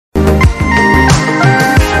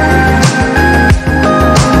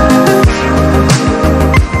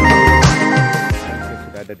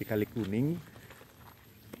Kalikuning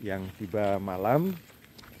yang tiba malam.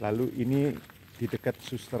 Lalu ini di dekat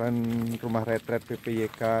susteran rumah retret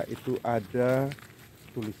PPYK itu ada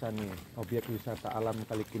tulisannya, objek wisata alam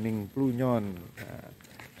Kalikuning Plunyon. Nah,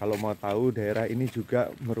 kalau mau tahu, daerah ini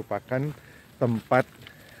juga merupakan tempat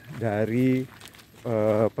dari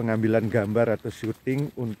pengambilan gambar atau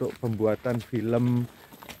syuting untuk pembuatan film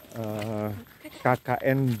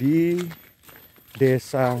KKN di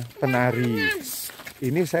Desa Penari.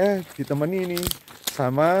 Ini saya ditemani nih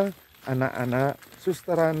sama anak-anak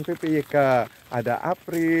susteran PPYK. Ada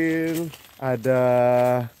April, ada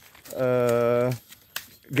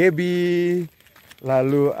Gaby,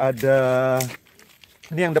 lalu ada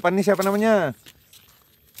ini yang depan ini siapa namanya?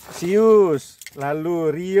 Sius, lalu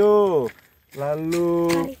Rio,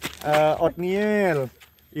 lalu Otniel,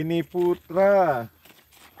 ini Putra,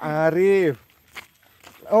 Arif,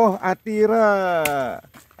 oh Atira.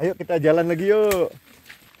 Ayo kita jalan lagi yuk.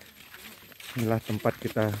 Inilah tempat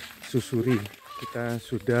kita susuri. Kita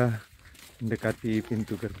sudah mendekati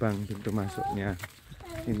pintu gerbang, pintu masuknya.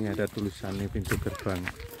 Ini ada tulisannya pintu gerbang.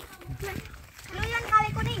 Plunyon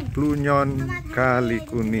Kalikuning. Plunyon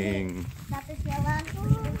Kalikuning.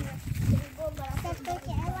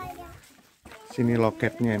 Sini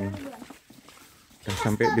loketnya nih. Udah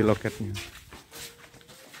sampai di loketnya.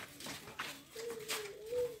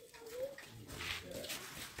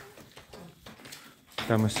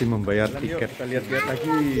 Kita mesti membayar tiket. Kita lihat-lihat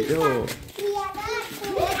lagi. Yuk.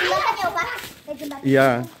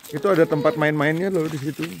 Iya, itu ada tempat main-mainnya loh di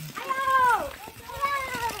situ.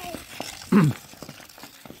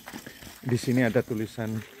 Di sini ada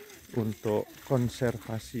tulisan untuk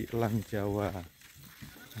konservasi elang Jawa.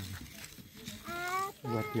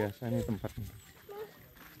 Luar biasa nih tempatnya.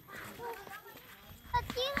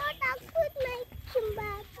 Takut naik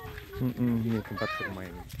jembatan. Ini tempat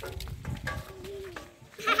bermain.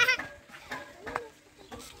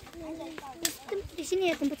 Di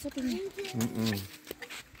sini ya tempat syutingnya.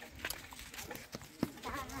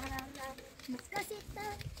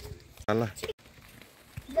 Salah.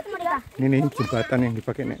 Ini nih jembatan yang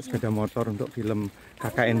dipakai naik sepeda motor untuk film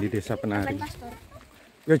KKN di Desa Penari.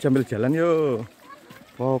 Yuk sambil jalan yuk.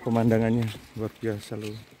 Wow, pemandangannya luar biasa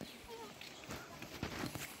loh.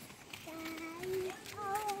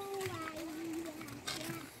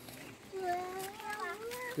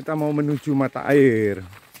 Kita mau menuju mata air.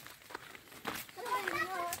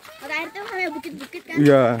 Mata air itu kayak bukit-bukit kan?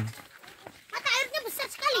 Iya. Mata airnya besar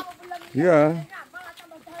sekali. Iya.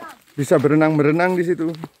 Bisa berenang-berenang di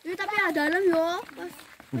situ. Ini tapi ada dalam yo.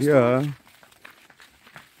 Iya.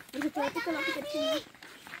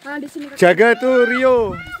 Nah, di sini. Jaga tuh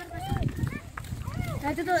Rio. Nah,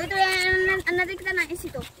 itu yang nanti kita naik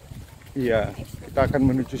situ. Iya, kita akan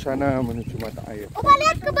menuju sana, menuju mata air. Opa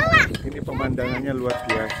lihat ke bawah. Ini pemandangannya luar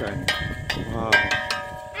biasa nih. Wow.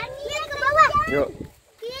 Lihat ke bawah. Yuk,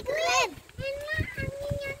 Lihat keren.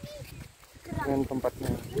 keren tempatnya.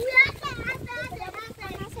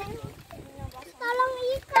 Tolong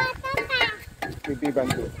ikat kakak. Bibi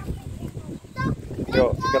bantu.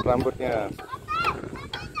 Yuk, ikat rambutnya.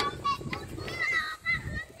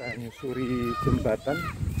 Kita nyusuri jembatan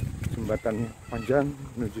panjang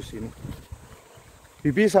menuju sini.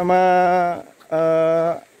 Bibi sama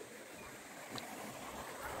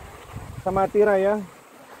Tira ya.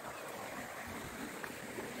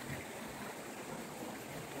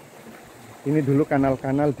 Ini dulu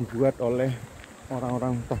kanal-kanal dibuat oleh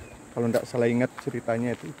orang-orang, kalau tidak salah ingat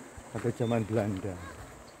ceritanya itu pada zaman Belanda.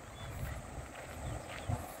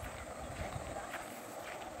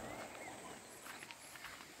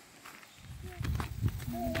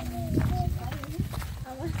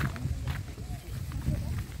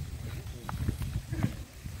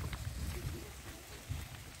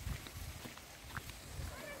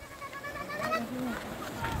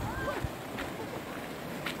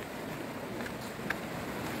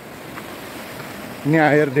 Ini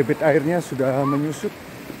debit airnya sudah menyusut.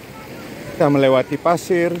 Kita melewati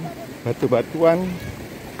pasir, batu-batuan.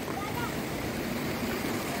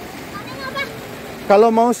 Kalau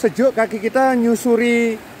mau sejuk, kaki kita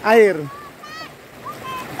nyusuri air.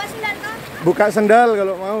 Buka sendal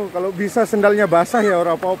kalau mau. Kalau bisa sendalnya basah ya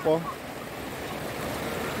ora apa-apa.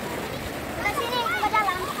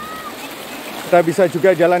 Kita bisa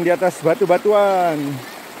juga jalan di atas batu-batuan.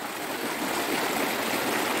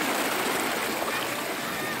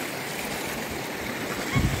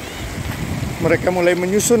 Mereka mulai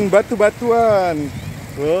menyusun batu-batuan.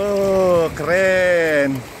 Wow,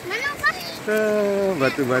 keren. Mana Pak?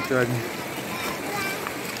 Batu-batuan.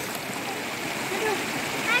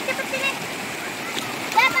 Ayo cepet sini.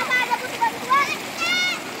 Ya Papa ada batu-batuan.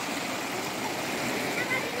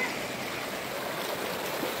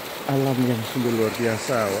 alam yang sungguh luar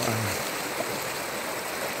biasa. Wah.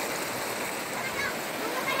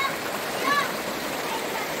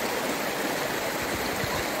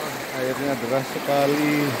 Airnya deras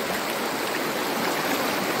sekali.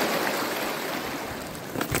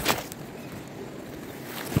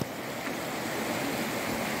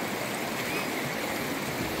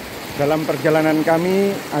 Dalam perjalanan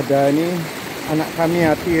kami ada ini anak kami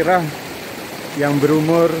Atira yang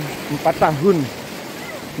berumur 4 tahun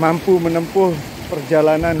mampu menempuh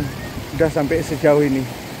perjalanan udah sampai sejauh ini.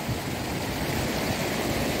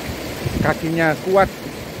 Kakinya kuat,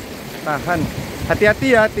 tahan.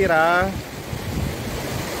 Hati-hati ya Tira.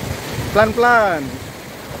 Pelan-pelan.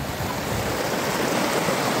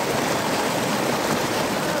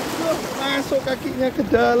 Masuk kakinya ke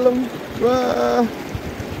dalam. Wah.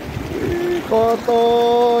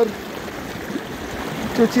 Kotor.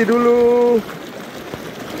 Cuci dulu.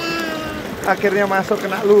 Akhirnya masuk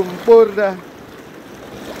kena lumpur dah.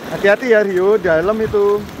 Hati-hati ya Rio, dalam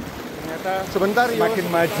itu. Ternyata sebentar Rio, semakin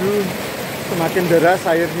maju semakin deras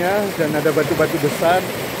airnya dan ada batu-batu besar.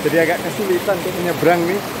 Jadi agak kesulitan untuk menyeberang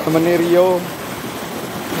nih. Temen Rio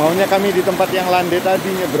maunya kami di tempat yang landai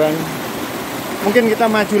tadi nyebrang. Mungkin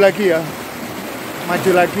kita maju lagi ya.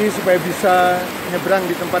 Maju lagi supaya bisa nyebrang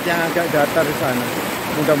di tempat yang agak datar di sana.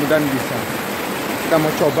 Mudah-mudahan bisa. Kita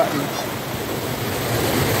mau coba nih.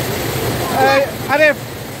 Arif,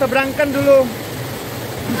 seberangkan dulu.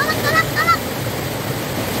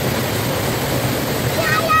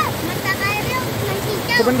 Tolong.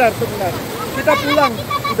 Sebentar. Kita pulang.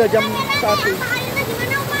 Udah jam 1.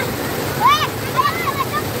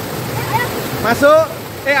 Masuk.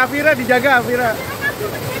 Afira dijaga, Afira.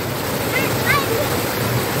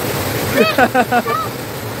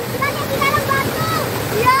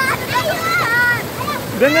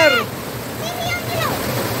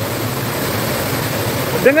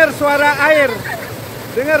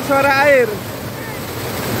 Dengar suara air.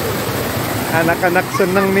 Anak-anak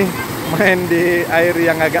seneng nih main di air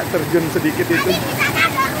yang agak terjun sedikit itu.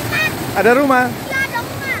 Ada rumah.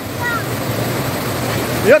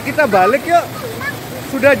 Yuk kita balik yuk.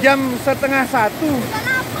 Sudah jam 12:30.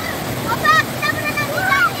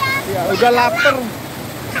 Ya udah lapar.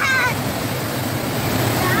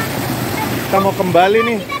 Kita mau kembali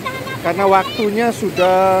nih karena waktunya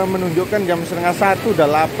sudah menunjukkan jam 12:30. Udah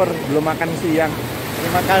lapar, belum makan siang.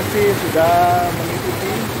 Terima kasih sudah mengikuti.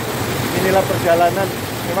 Inilah perjalanan.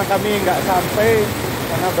 Memang kami nggak sampai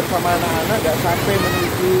karena bersama anak-anak nggak sampai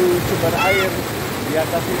menuju sumber air. Di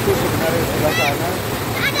atas itu sebenarnya sebelah sana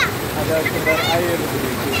ada sumber air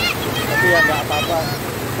begitu. Tapi ya nggak apa-apa.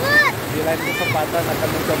 Di lain kesempatan akan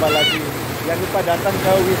mencoba lagi. Jangan lupa datang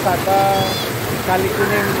ke wisata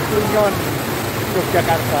Kalikuning Plunyon,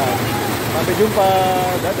 Yogyakarta. Sampai jumpa,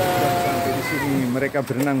 dadah. Sampai di sini mereka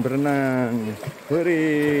berenang.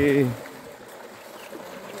 Hore.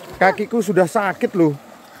 Kakiku sudah sakit loh.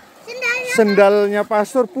 Sendalnya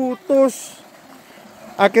pastor putus.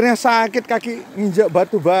 Akhirnya sakit kaki nginjak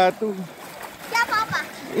batu-batu. Apa?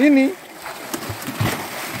 Ini.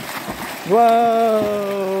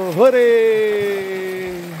 Wow, hore.